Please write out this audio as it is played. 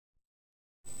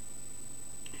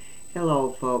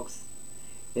Hello folks,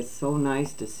 it's so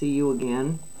nice to see you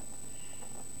again.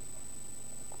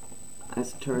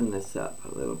 Let's turn this up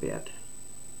a little bit.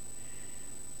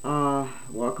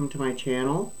 Welcome to my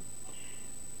channel.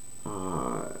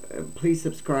 Please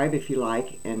subscribe if you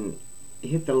like and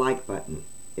hit the like button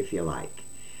if you like.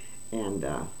 And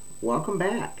welcome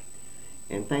back.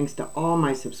 And thanks to all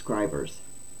my subscribers.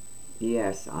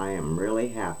 Yes, I am really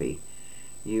happy.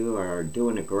 You are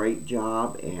doing a great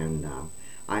job, and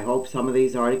I hope some of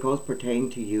these articles pertain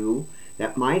to you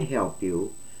that might help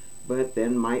you, but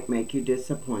then might make you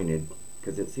disappointed,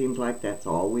 because it seems like that's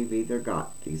all we've either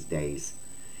got these days.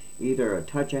 Either a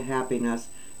touch of happiness,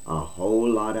 a whole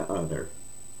lot of other.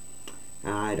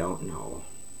 I don't know.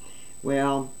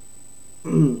 Well,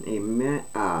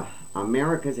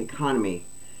 America's economy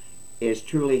is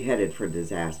truly headed for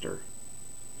disaster.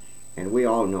 And we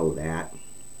all know that.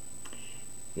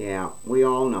 Yeah, we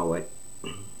all know it.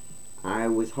 I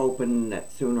was hoping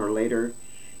that sooner or later,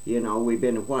 we've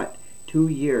been, 2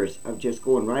 years of just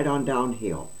going right on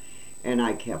downhill. And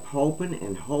I kept hoping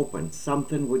and hoping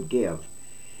something would give.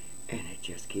 And it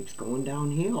just keeps going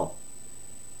downhill.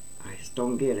 I just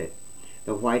don't get it.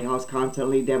 The White House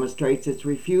constantly demonstrates its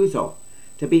refusal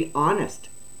to be honest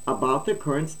about the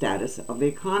current status of the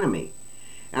economy.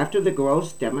 After the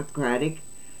gross domestic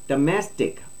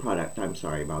product,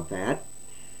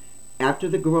 after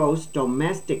the gross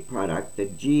domestic product, the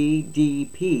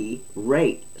GDP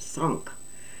rate sunk.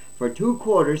 For 2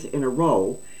 quarters in a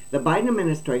row, the Biden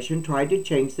administration tried to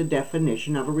change the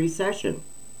definition of a recession.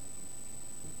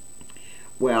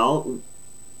 Well,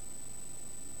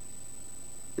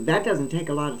 that doesn't take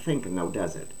a lot of thinking, though,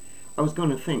 does it? I was going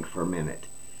to think for a minute.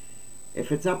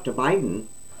 If it's up to Biden,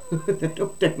 that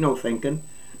don't take no thinking.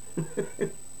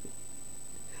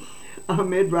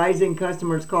 Amid rising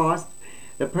customers' costs,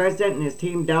 the president and his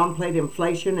team downplayed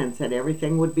inflation and said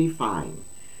everything would be fine.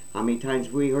 How many times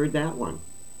have we heard that one?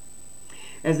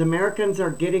 As Americans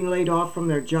are getting laid off from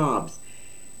their jobs,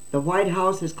 the White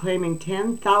House is claiming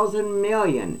 10,000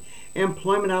 million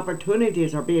employment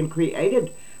opportunities are being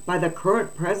created by the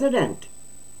current president.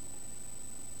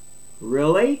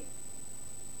 Really?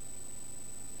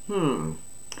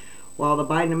 While the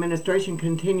Biden administration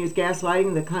continues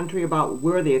gaslighting the country about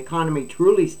where the economy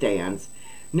truly stands,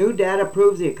 new data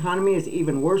proves the economy is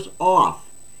even worse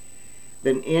off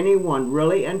than anyone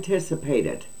really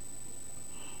anticipated.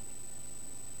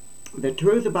 The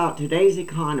truth about today's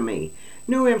economy.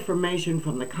 New information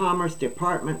from the Commerce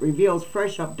Department reveals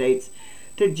fresh updates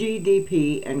to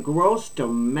GDP and gross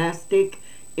domestic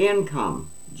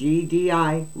income,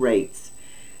 GDI, rates.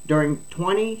 During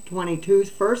 2022's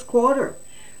first quarter,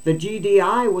 the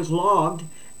GDI was logged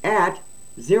at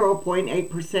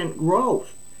 0.8%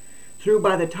 growth.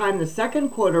 By the time the second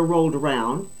quarter rolled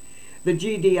around, the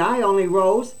GDI only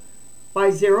rose by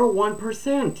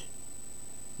 0.1%.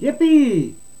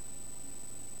 Yippee!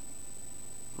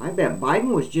 I bet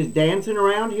Biden was just dancing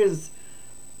around his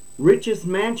richest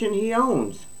mansion he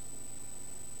owns.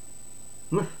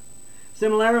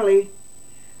 Similarly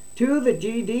to the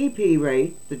GDP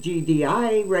rate, the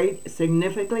GDI rate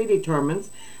significantly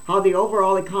determines how the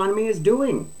overall economy is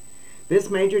doing. This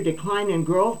major decline in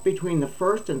growth between the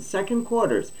first and second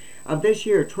quarters of this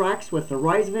year tracks with the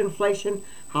rise of inflation,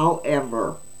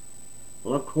 however.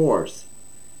 Well, of course.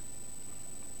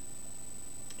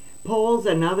 Polls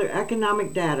and other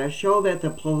economic data show that the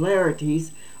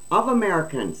polarities of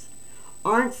Americans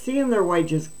aren't seeing their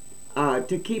wages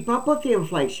to keep up with the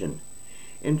inflation.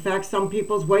 In fact, some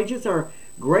people's wages are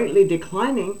greatly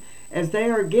declining as they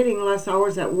are getting less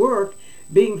hours at work,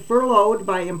 being furloughed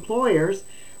by employers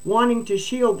wanting to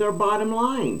shield their bottom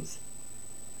lines.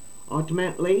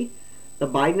 Ultimately, the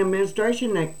Biden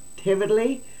administration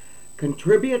actively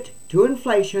contribute to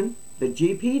inflation, the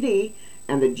GPD,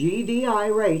 and the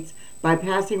GDI rates by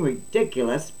passing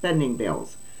ridiculous spending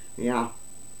bills. Yeah,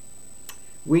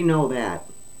 we know that.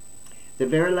 The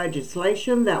very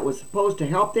legislation that was supposed to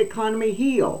help the economy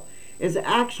heal is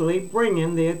actually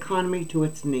bringing the economy to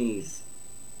its knees.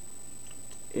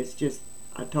 It's just,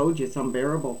 I told you, it's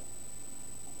unbearable.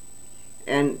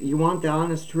 And you want the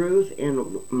honest truth?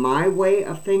 In my way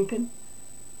of thinking,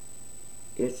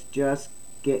 it's just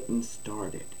getting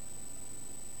started.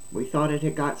 We thought it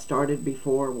had got started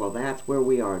before. Well, that's where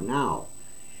we are now.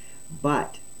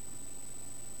 But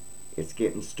it's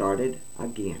getting started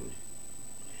again.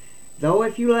 Though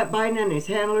if you let Biden and his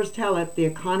handlers tell it, the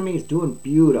economy is doing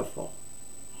beautiful.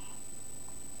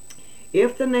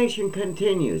 If the nation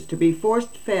continues to be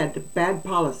force-fed bad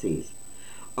policies,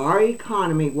 our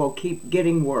economy will keep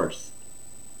getting worse.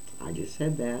 I just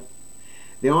said that.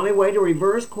 The only way to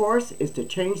reverse course is to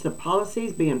change the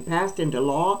policies being passed into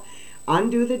law,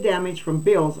 undo the damage from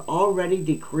bills already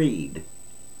decreed.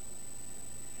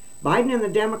 Biden and the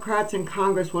Democrats in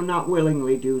Congress will not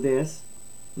willingly do this.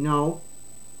 No,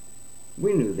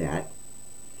 we knew that.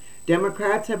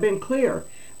 Democrats have been clear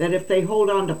that if they hold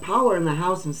on to power in the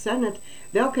House and Senate,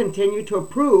 they'll continue to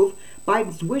approve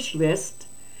Biden's wish list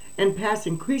and pass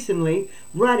increasingly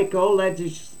radical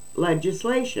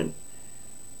legislation.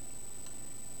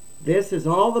 This is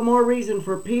all the more reason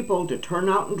for people to turn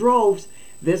out in droves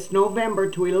this November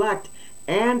to elect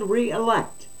and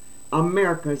re-elect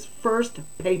America's first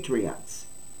patriots.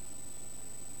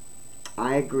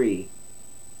 I agree.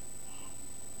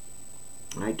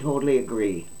 I totally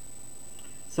agree.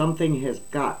 Something has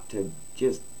got to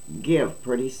just give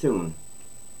pretty soon.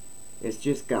 It's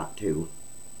just got to.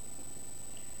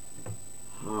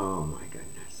 Oh my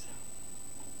goodness.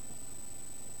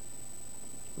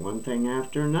 One thing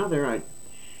after another.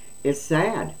 It's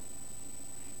sad.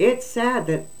 It's sad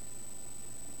that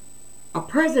a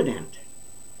president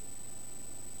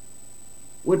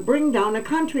would bring down a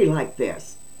country like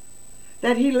this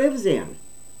that he lives in.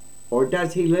 Or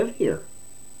does he live here?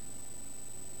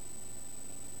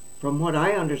 From what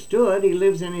I understood, he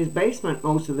lives in his basement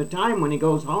most of the time when he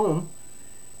goes home.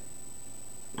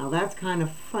 Now that's kind of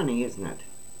funny, isn't it?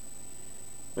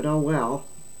 But oh well.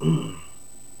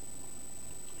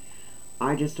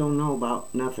 I just don't know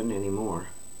about nothing anymore.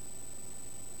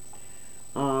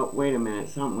 Wait a minute,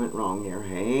 something went wrong here.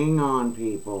 Hang on,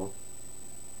 people.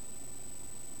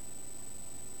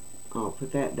 Oh,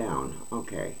 put that down.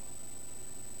 Okay.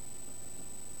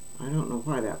 I don't know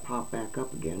why that popped back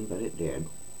up again, but it did.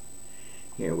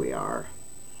 Here we are.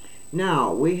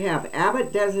 Now, we have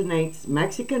Abbott designates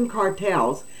Mexican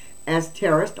cartels as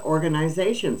terrorist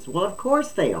organizations. Well, of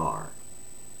course they are.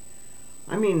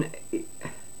 I mean,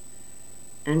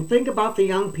 and think about the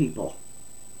young people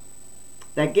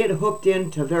that get hooked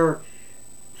into their,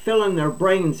 filling their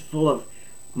brains full of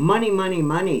money, money,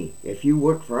 money. If you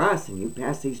work for us and you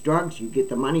pass these drugs, you get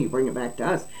the money, you bring it back to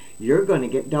us, you're going to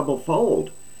get double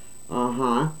fold.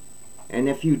 And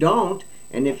if you don't,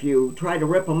 and if you try to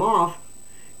rip them off,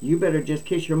 you better just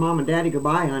kiss your mom and daddy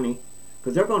goodbye, honey,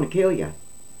 because they're going to kill you.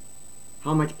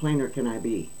 How much plainer can I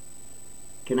be?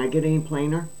 Can I get any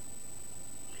plainer?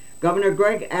 Governor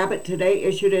Greg Abbott today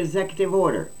issued an executive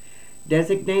order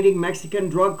designating Mexican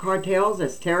drug cartels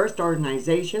as terrorist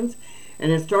organizations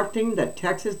and instructing the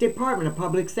Texas Department of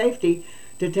Public Safety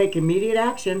to take immediate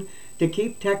action to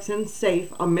keep Texans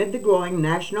safe amid the growing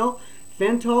national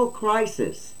fentanyl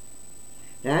crisis.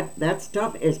 That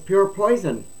stuff is pure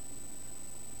poison.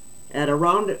 At a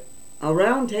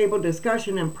roundtable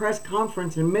discussion and press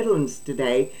conference in Midlands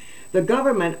today, the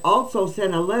government also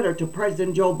sent a letter to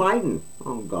President Joe Biden,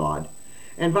 oh God,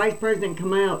 and Vice President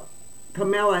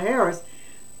Kamala Harris,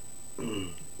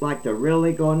 like they're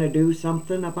really going to do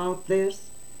something about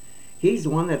this. He's the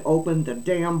one that opened the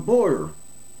damn border.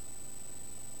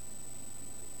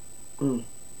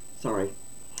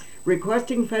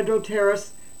 Requesting federal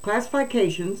terrorist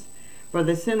classifications for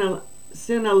the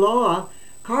Sinaloa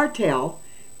Cartel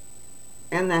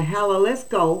and the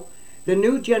Jalisco, the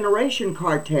New Generation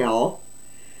Cartel,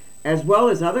 as well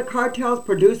as other cartels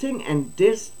producing and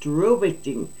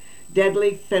distributing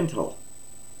deadly fentanyl.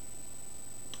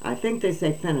 I think they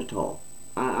say fentanyl.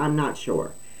 I'm not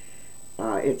sure.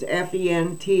 It's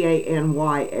F-E-N-T-A-N-Y-L.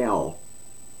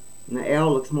 And the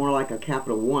L looks more like a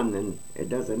capital 1 than it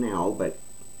does an L, but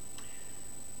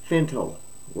fentanyl,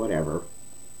 whatever.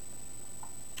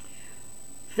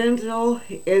 Fentanyl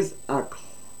is a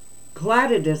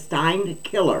clandestine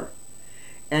killer,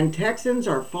 and Texans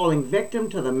are falling victim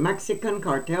to the Mexican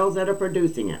cartels that are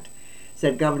producing it,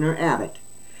 said Governor Abbott.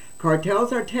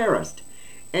 Cartels are terrorists,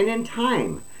 and in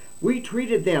time, we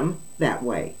treated them that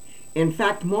way. In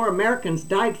fact, more Americans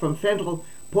died from fentanyl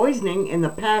poisoning in the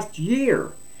past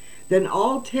year than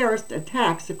all terrorist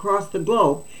attacks across the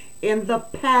globe in the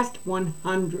past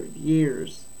 100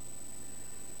 years.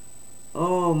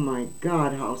 Oh my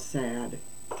God, how sad.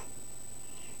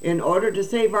 In order to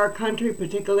save our country,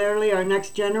 particularly our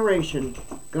next generation,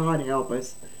 God help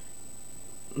us,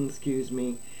 excuse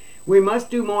me, we must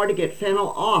do more to get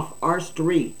fentanyl off our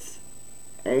streets.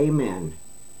 Amen.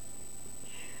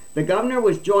 The governor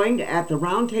was joined at the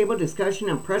roundtable discussion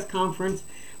and press conference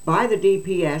by the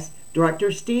DPS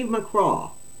Director Steve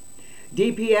McCraw,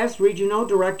 DPS Regional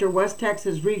Director West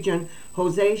Texas Region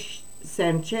Jose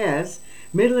Sanchez,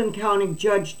 Midland County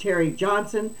Judge Terry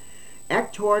Johnson,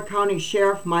 Ector County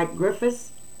Sheriff Mike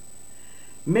Griffiths,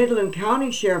 Midland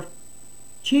County Sheriff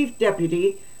Chief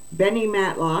Deputy Benny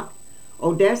Matlock,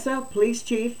 Odessa Police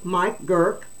Chief Mike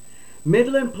Girk,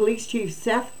 Midland Police Chief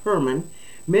Seth Herman,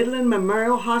 Midland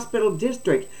Memorial Hospital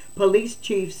District Police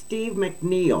Chief Steve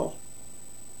McNeil.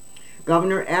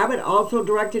 Governor Abbott also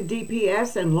directed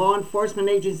DPS and law enforcement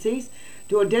agencies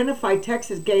to identify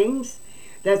Texas gangs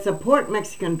that support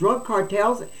Mexican drug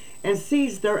cartels and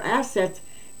seize their assets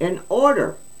in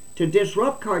order to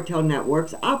disrupt cartel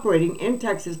networks operating in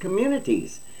Texas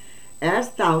communities, as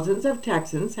thousands of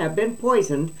Texans have been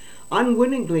poisoned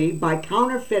unwittingly by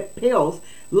counterfeit pills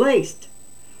laced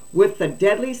with the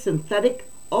deadly synthetic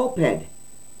opioid.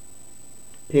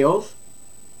 Pills,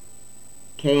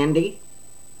 candy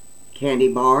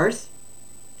bars.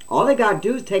 All they gotta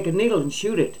do is take a needle and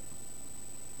shoot it.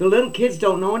 The little kids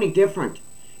don't know any different.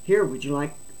 Here, would you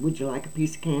like a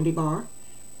piece of candy bar?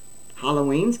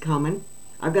 Halloween's coming.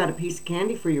 I've got a piece of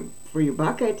candy for your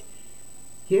bucket.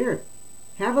 Here,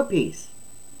 have a piece.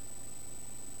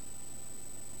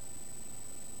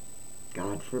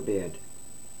 God forbid.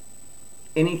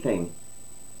 Anything.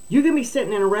 You can be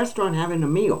sitting in a restaurant having a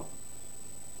meal.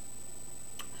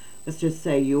 Let's just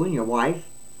say you and your wife,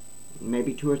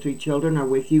 maybe 2 or 3 children are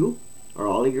with you, or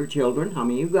all of your children, how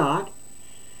many you got,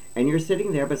 and you're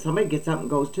sitting there, but somebody gets up and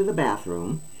goes to the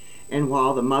bathroom, and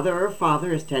while the mother or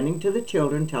father is tending to the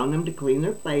children, telling them to clean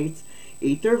their plates,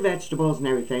 eat their vegetables and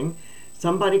everything,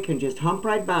 somebody can just hump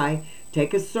right by,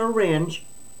 take a syringe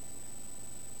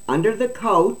under the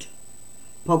coat,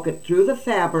 poke it through the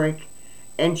fabric,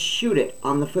 and shoot it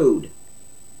on the food.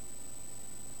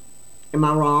 Am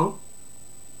I wrong?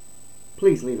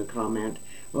 Please leave a comment.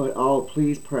 Oh,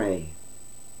 please pray.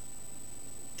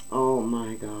 Oh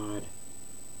my God.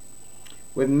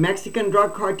 With Mexican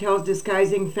drug cartels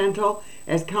disguising fentanyl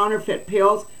as counterfeit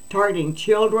pills targeting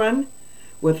children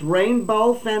with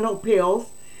rainbow fentanyl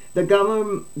pills, the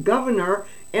governor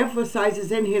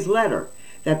emphasizes in his letter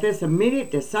that this immediate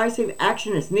decisive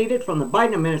action is needed from the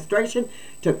Biden administration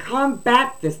to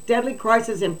combat this deadly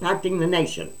crisis impacting the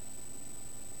nation.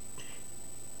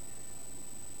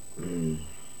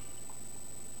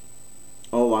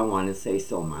 Oh, I want to say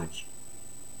so much,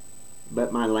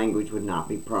 but my language would not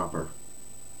be proper.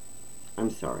 I'm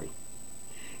sorry.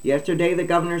 Yesterday, the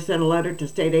governor sent a letter to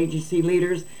state agency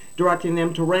leaders directing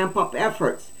them to ramp up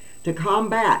efforts to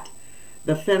combat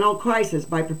the fentanyl crisis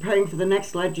by preparing for the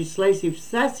next legislative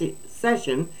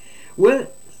session with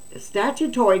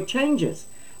statutory changes,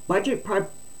 budget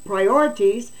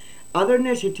priorities, other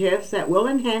initiatives that will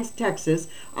enhance Texas'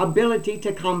 ability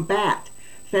to combat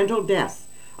fentanyl deaths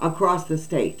across the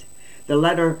state. The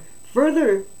letter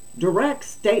further directs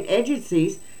state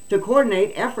agencies to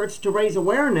coordinate efforts to raise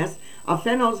awareness of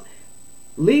fentanyl's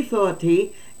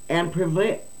lethality and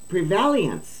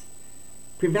prevalence.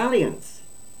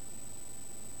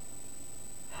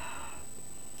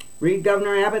 Read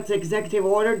Governor Abbott's executive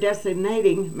order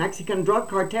designating Mexican drug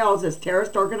cartels as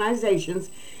terrorist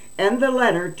organizations and the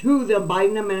letter to the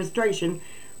Biden administration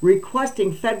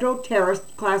requesting federal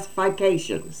terrorist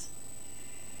classifications.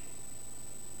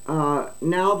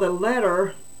 Now the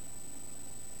letter,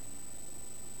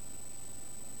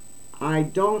 I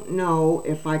don't know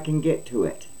if I can get to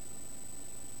it.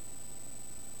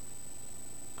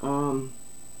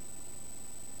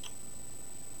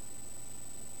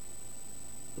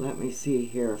 Let me see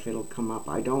here if it'll come up.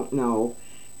 I don't know.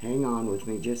 Hang on with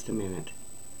me just a minute.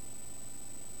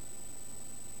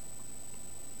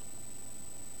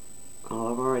 I've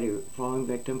already fallen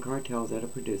victim cartels that are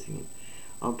producing it.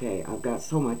 Okay, I've got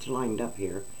so much lined up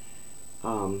here.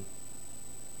 I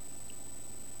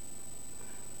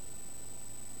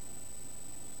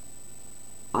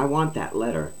want that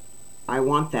letter. I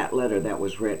want that letter that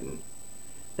was written.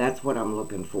 That's what I'm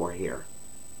looking for here.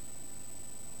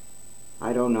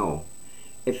 I don't know.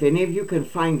 If any of you can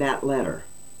find that letter,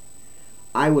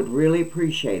 I would really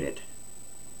appreciate it.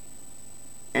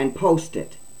 And post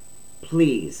it.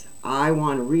 Please. I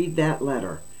want to read that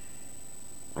letter.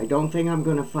 I don't think I'm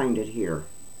going to find it here.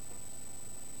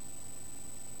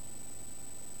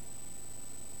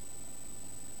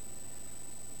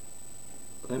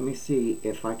 Let me see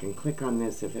if I can click on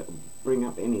this, if it will bring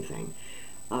up anything.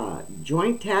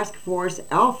 Joint Task Force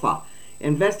Alpha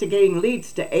investigating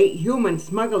leads to 8 human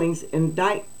smuggling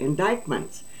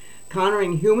indictments.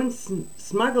 Countering human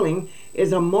smuggling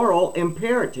is a moral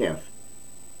imperative.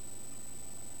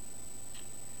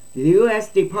 The U.S.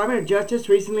 Department of Justice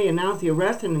recently announced the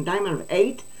arrest and indictment of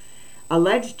 8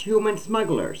 alleged human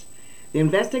smugglers. The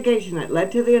investigation that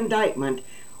led to the indictment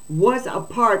was a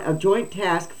part of Joint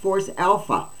Task Force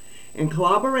Alpha, in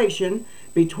collaboration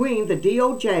between the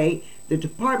DOJ, the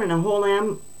Department of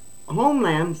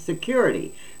Homeland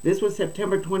Security. This was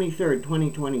September 23,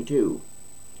 2022.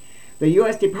 The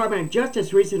U.S. Department of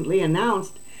Justice recently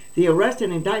announced the arrest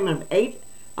and indictment of 8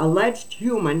 alleged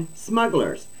human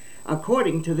smugglers.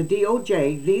 According to the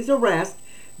DOJ, these arrests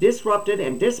disrupted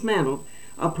and dismantled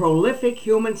a prolific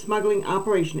human smuggling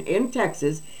operation in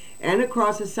Texas and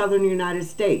across the southern United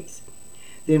States.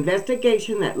 The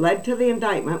investigation that led to the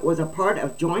indictment was a part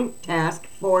of Joint Task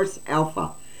Force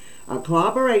Alpha, a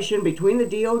collaboration between the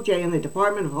DOJ and the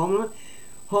Department of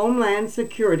Homeland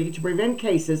Security to prevent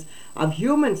cases of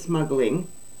human smuggling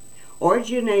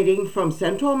originating from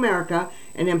Central America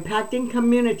and impacting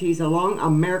communities along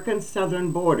American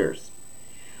southern borders.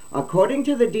 According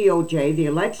to the DOJ, the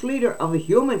alleged leader of the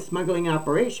human smuggling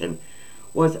operation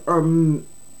was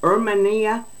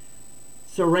Hermania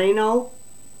Serrano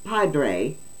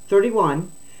Padre,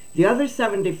 31. The other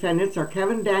 7 defendants are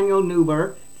Kevin Daniel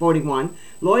Newber, 41,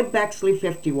 Lloyd Bexley,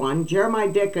 51,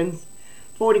 Jeremiah Dickens,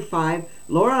 45,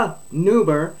 Laura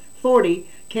Newber, 40,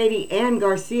 Katie Ann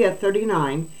Garcia,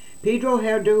 39, Pedro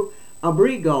Herdu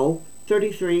Abrigo,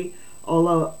 33,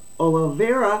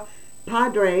 Oliveira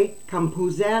Padre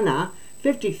Campuzana,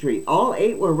 53. All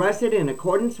 8 were arrested in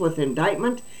accordance with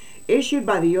indictment issued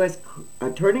by the U.S.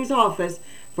 Attorney's Office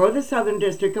for the Southern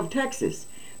District of Texas.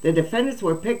 The defendants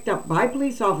were picked up by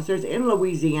police officers in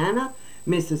Louisiana,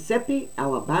 Mississippi,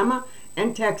 Alabama,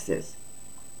 and Texas.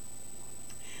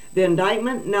 The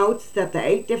indictment notes that the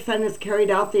 8 defendants carried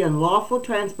out the unlawful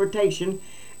transportation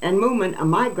and movement of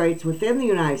migrants within the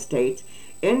United States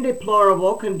in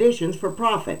deplorable conditions for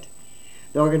profit.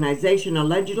 The organization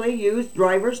allegedly used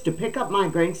drivers to pick up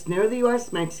migrants near the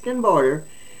U.S.-Mexican border,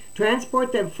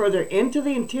 transport them further into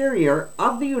the interior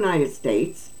of the United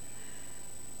States,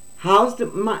 housed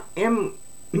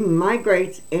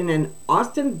migrants in an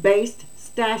Austin-based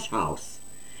stash house,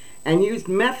 and used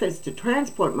methods to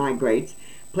transport migrants,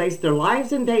 placed their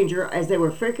lives in danger as they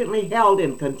were frequently held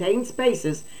in contained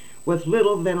spaces with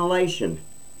little ventilation.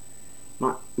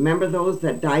 Remember those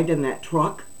that died in that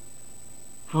truck?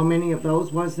 How many of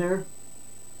those was there?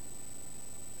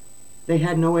 They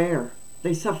had no air.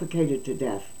 They suffocated to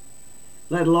death,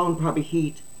 let alone probably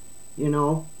heat, you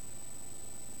know.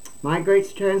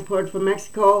 Migrants transported from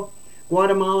Mexico,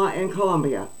 Guatemala, and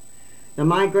Colombia. The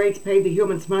migrants paid the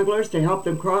human smugglers to help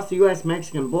them cross the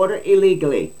U.S.-Mexican border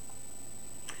illegally.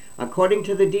 According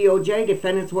to the DOJ,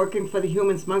 defendants working for the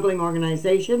human smuggling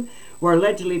organization were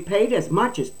allegedly paid as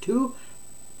much as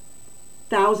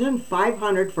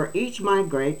 $2,500 for each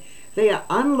migrant they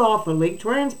unlawfully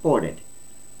transported.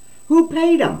 Who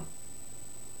paid them?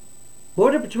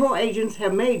 Border Patrol agents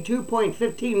have made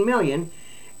 2.15 million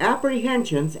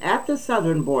apprehensions at the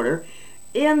southern border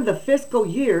in the fiscal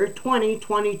year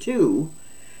 2022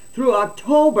 through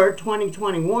October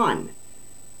 2021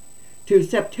 to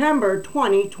September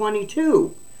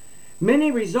 2022,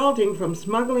 many resulting from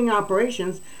smuggling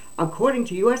operations according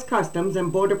to U.S. Customs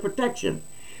and Border Protection.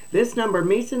 This number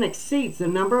meets and exceeds the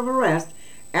number of arrests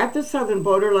at the southern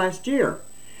border last year,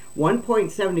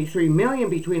 1.73 million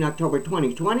between October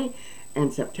 2020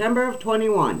 and September of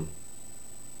 21.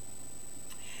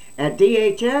 At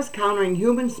DHS, countering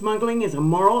human smuggling is a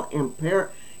moral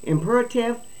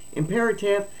imperative,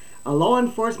 a law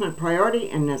enforcement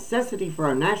priority, and necessity for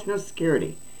our national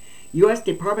security. U.S.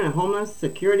 Department of Homeland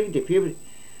Security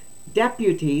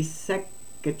Deputy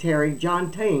Secretary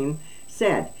John Tain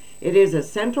said, "It is a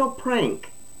central plank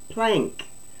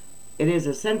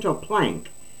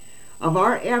of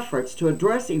our efforts to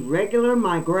address irregular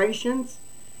migrations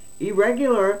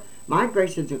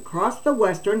across the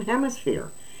Western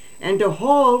Hemisphere, and to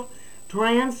hold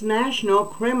transnational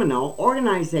criminal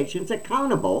organizations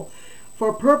accountable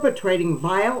for perpetrating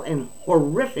vile and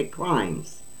horrific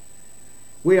crimes.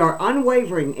 We are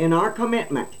unwavering in our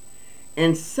commitment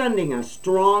and sending a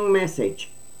strong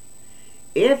message.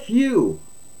 If you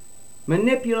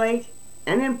manipulate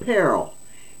and imperil,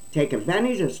 take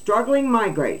advantage of struggling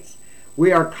migrants,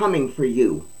 we are coming for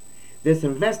you." This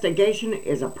investigation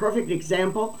is a perfect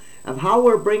example of how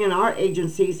we're bringing our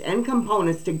agencies and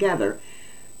components together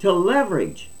to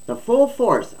leverage the full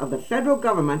force of the federal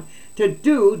government to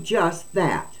do just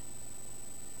that.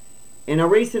 In a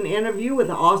recent interview with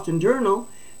the Austin Journal,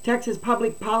 Texas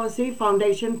Public Policy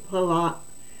Foundation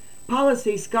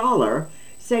policy scholar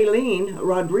Celine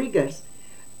Rodriguez,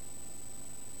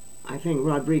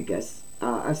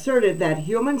 asserted that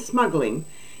human smuggling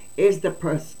is the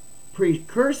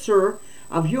precursor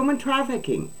of human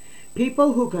trafficking.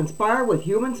 People who conspire with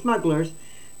human smugglers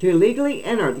to illegally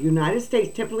enter the United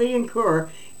States typically incur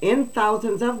in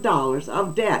thousands of dollars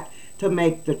of debt to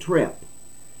make the trip.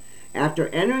 After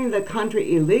entering the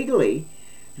country illegally,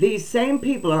 these same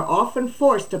people are often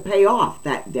forced to pay off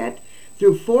that debt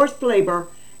through forced labor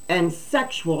and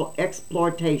sexual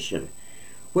exploitation.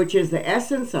 which is the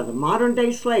essence of the modern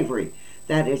day slavery,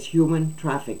 that is human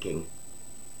trafficking.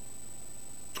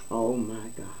 Oh my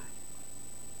God.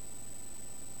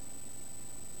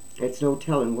 It's no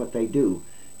telling what they do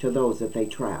to those that they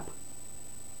trap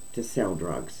to sell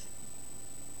drugs.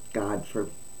 God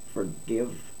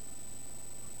forgive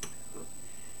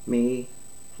me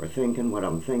for thinking what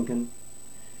I'm thinking,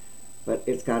 but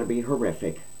it's got to be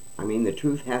horrific. I mean, the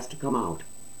truth has to come out.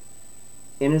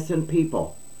 Innocent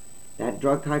people, that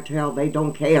drug cartel, they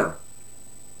don't care.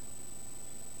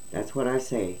 That's what I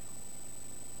say.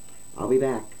 I'll be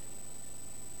back.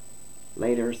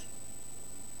 Laters.